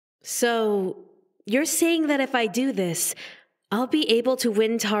So, you're saying that if I do this, I'll be able to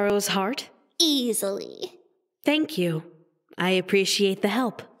win Taro's heart? Easily. Thank you. I appreciate the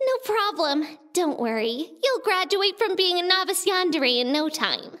help. No problem. Don't worry. You'll graduate from being a novice yandere in no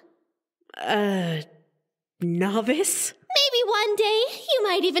time. Novice? Maybe one day you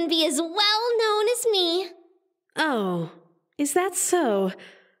might even be as well known as me. Oh, is that so?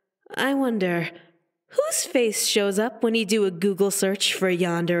 I wonder, whose face shows up when you do a Google search for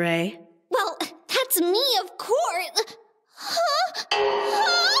yandere? Well, that's me, of course. Huh?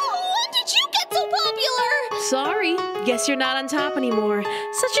 When did you get so popular? Sorry, guess you're not on top anymore.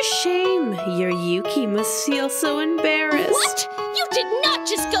 Such a shame. Your Yuki must feel so embarrassed. What? You did not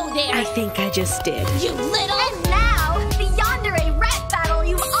just go there. I think I just did. You little... And now, the yandere rap battle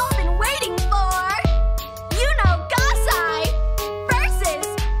you've all been waiting for. Yuno versus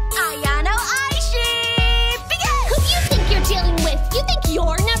Ayano. Begin! Who do you think you're dealing with? You think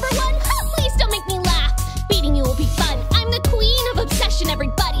you're number one? Oh, please don't make me laugh. Beating you will be fun. I'm the queen of obsession.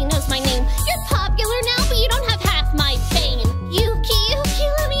 Everybody knows my name. You're popular now, but you don't have half my fame. Yuki,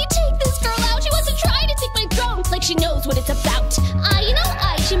 let me take this girl out. She wants to try to take my throne like she knows what it's about.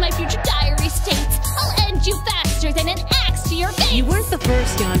 My future diary states I'll end you faster than an axe to your face. You weren't the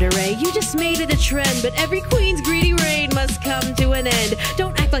first yandere, you just made it a trend. But every queen's greedy reign must come to an end.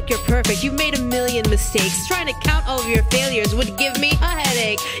 Don't act like you're perfect, you've made a million mistakes. Trying to count all of your failures would give me a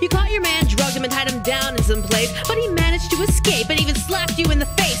headache. You caught your man, drugged him and tied him down in some place, but he managed to escape and even slapped you in the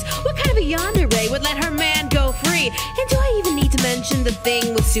face. What kind of a yandere would let her man go free? And do I even need to mention the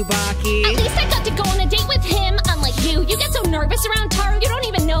thing with Tsubaki? At least I got to go on a date with him. Unlike you get so nervous around Taro you don't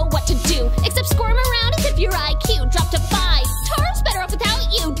even know what to do except squirm around as if your IQ dropped to 5. Taro's better off without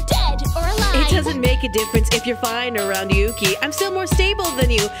you, dead or alive. It doesn't make a difference if you're fine around Yuki. I'm still more stable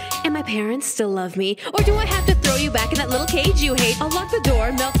than you. And my parents still love me. Or do I have to throw you back in that little cage you hate? I'll lock the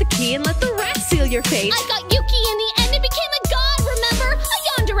door, melt the key, and let the rat seal your fate. I got Yuki in the end and became a god, remember? A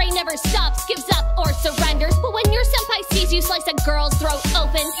yandere never stops, gives up, or surrenders. But when your senpai sees you slice a girl's throat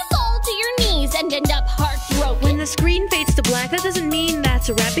open, you fall to your knees and end up heartbroken. When the screen fades to black, that doesn't mean that's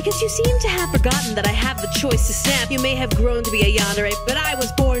a wrap, because you seem to have forgotten that I have the choice to snap. You may have grown to be a yandere, but I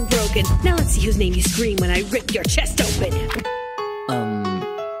was born broken. Now let's see whose name you scream when I rip your chest open.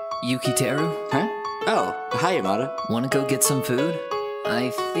 Yukiteru? Huh? Oh, hi, Yamada. Wanna go get some food?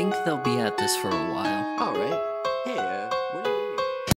 I think they'll be at this for a while. All right.